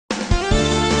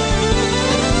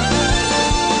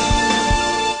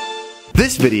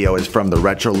This video is from the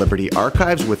Retro Liberty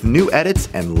archives with new edits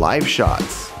and live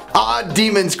shots.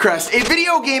 Demons Crest, a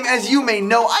video game, as you may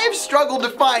know, I have struggled to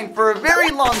find for a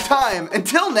very long time,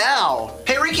 until now.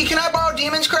 Hey Ricky, can I borrow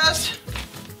Demons Crest?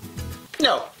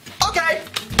 No. Okay.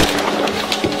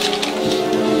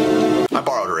 I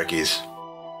borrowed Ricky's.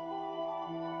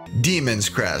 Demons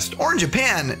Crest, or in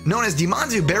Japan, known as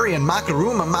Dimanzu Berry and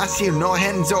Makaruma Masu no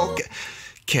Henzoke,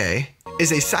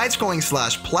 is a side-scrolling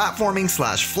 / platforming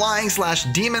 / flying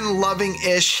 /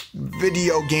 demon-loving-ish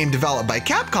video game developed by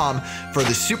Capcom for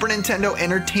the Super Nintendo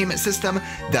Entertainment System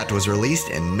that was released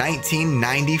in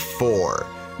 1994.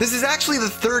 This is actually the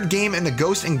third game in the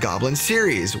Ghosts and Goblins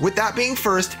series, with that being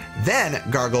first, then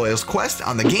Gargoyle's Quest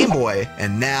on the Game Boy,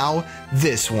 and now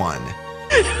this one.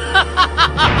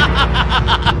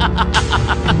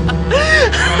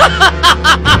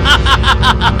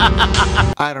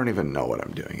 I don't even know what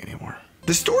I'm doing anymore.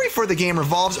 The story for the game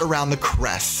revolves around the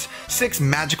Crests, 6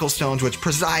 magical stones which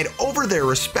preside over their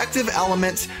respective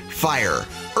elements: fire,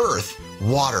 earth,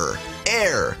 water,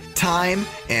 air, time,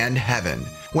 and heaven.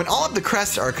 When all of the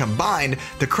crests are combined,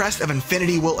 the Crest of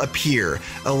Infinity will appear,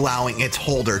 allowing its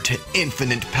holder to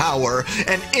infinite power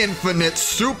and infinite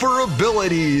super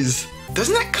abilities.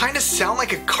 Doesn't that kind of sound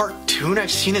like a cartoon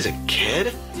I've seen as a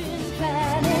kid?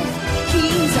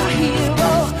 He's our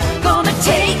hero, gonna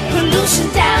take pollution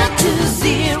down to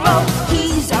 0.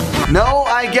 He's our No,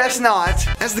 I guess not.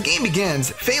 As the game begins,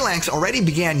 Phalanx already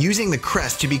began using the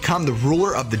Crest to become the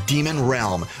ruler of the demon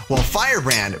realm, while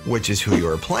Firebrand, which is who you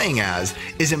are playing as,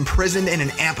 is imprisoned in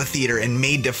an amphitheater and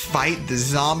made to fight the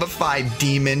zombified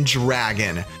demon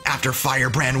dragon. After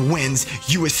Firebrand wins,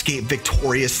 you escape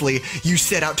victoriously. You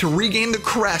set out to regain the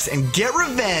Crest and get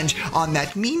revenge on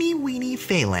that meanie-weenie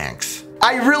Phalanx.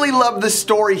 I really love the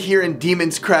story here in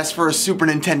Demons Crest for a Super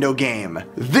Nintendo game.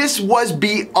 This was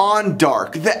beyond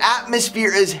dark. The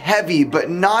atmosphere is heavy, but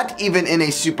not even in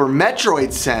a Super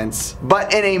Metroid sense,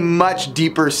 but in a much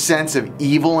deeper sense of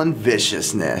evil and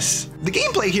viciousness. The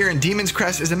gameplay here in Demons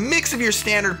Crest is a mix of your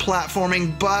standard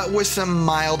platforming, but with some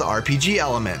mild RPG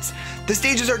elements. The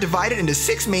stages are divided into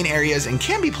 6 main areas and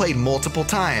can be played multiple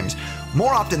times.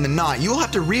 More often than not, you will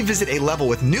have to revisit a level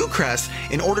with new crests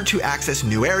in order to access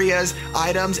new areas,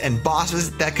 items, and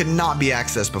bosses that could not be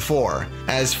accessed before.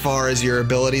 As far as your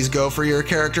abilities go for your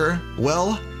character,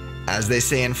 well, as they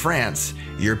say in France,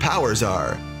 your powers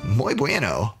are muy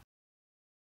bueno.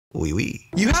 Oui, oui.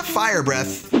 You have fire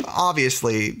breath,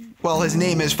 obviously. Well, his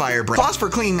name is Firebrand. Claws for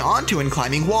clinging onto and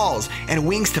climbing walls, and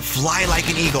wings to fly like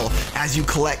an eagle. As you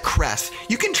collect crests,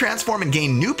 you can transform and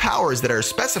gain new powers that are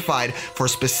specified for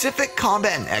specific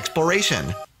combat and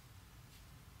exploration.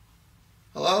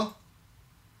 Hello?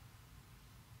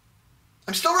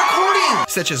 I'm still recording!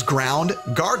 Such as Ground,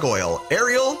 Gargoyle,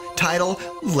 Aerial, Title,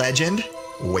 Legend,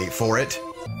 wait for it.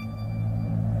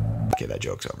 Okay, that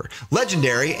joke's over.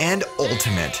 Legendary and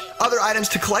Ultimate. Other items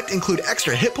to collect include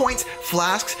extra hit points,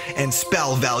 flasks, and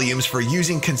spell volumes for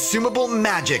using consumable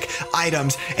magic,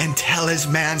 items, and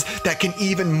talismans that can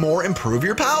even more improve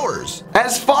your powers.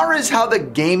 As far as how the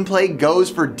gameplay goes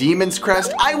for Demons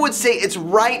Crest, I would say it's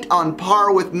right on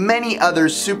par with many other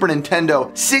Super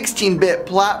Nintendo 16-bit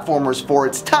platformers for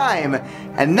its time,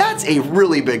 and that's a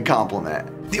really big compliment.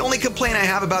 The only complaint I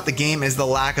have about the game is the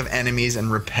lack of enemies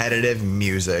and repetitive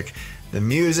music. The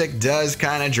music does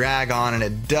kind of drag on and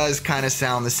it does kind of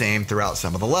sound the same throughout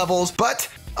some of the levels, but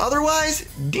otherwise,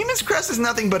 Demons Crest is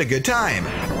nothing but a good time.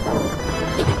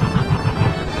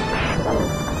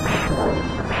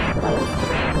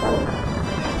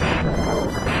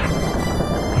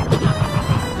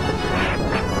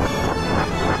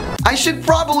 I should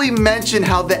probably mention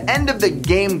how the end of the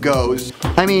game goes.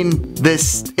 I mean,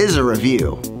 this is a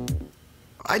review.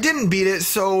 I didn't beat it,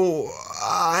 so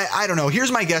I don't know.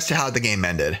 Here's my guess to how the game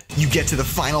ended. You get to the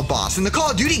final boss, and the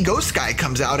Call of Duty Ghost guy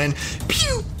comes out and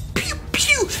pew, pew,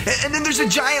 pew, and then there's a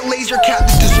giant laser cat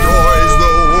that destroys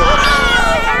the world.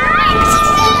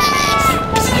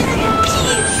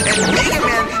 And Mega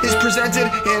Man is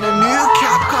presented in a new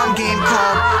Capcom game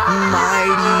called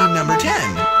Mighty Number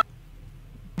 10.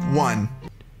 1.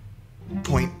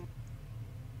 Point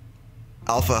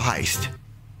Alpha Heist.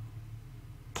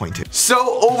 Point 2.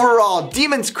 So overall,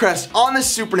 Demons Crest on the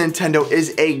Super Nintendo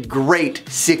is a great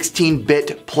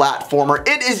 16-bit platformer.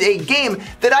 It is a game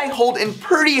that I hold in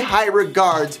pretty high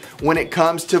regards when it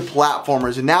comes to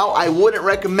platformers. Now, I wouldn't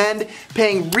recommend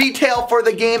paying retail for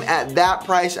the game at that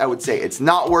price. I would say it's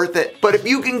not worth it. But if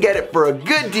you can get it for a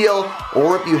good deal,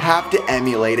 or if you have to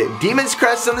emulate it, Demons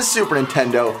Crest on the Super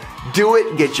Nintendo, do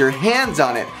it, get your hands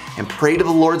on it, and pray to the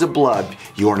Lords of Blood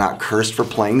you are not cursed for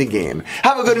playing the game.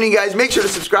 Have a good one, you guys. Make sure to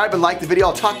subscribe and like the video.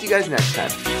 I'll talk to you guys next time.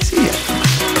 See ya.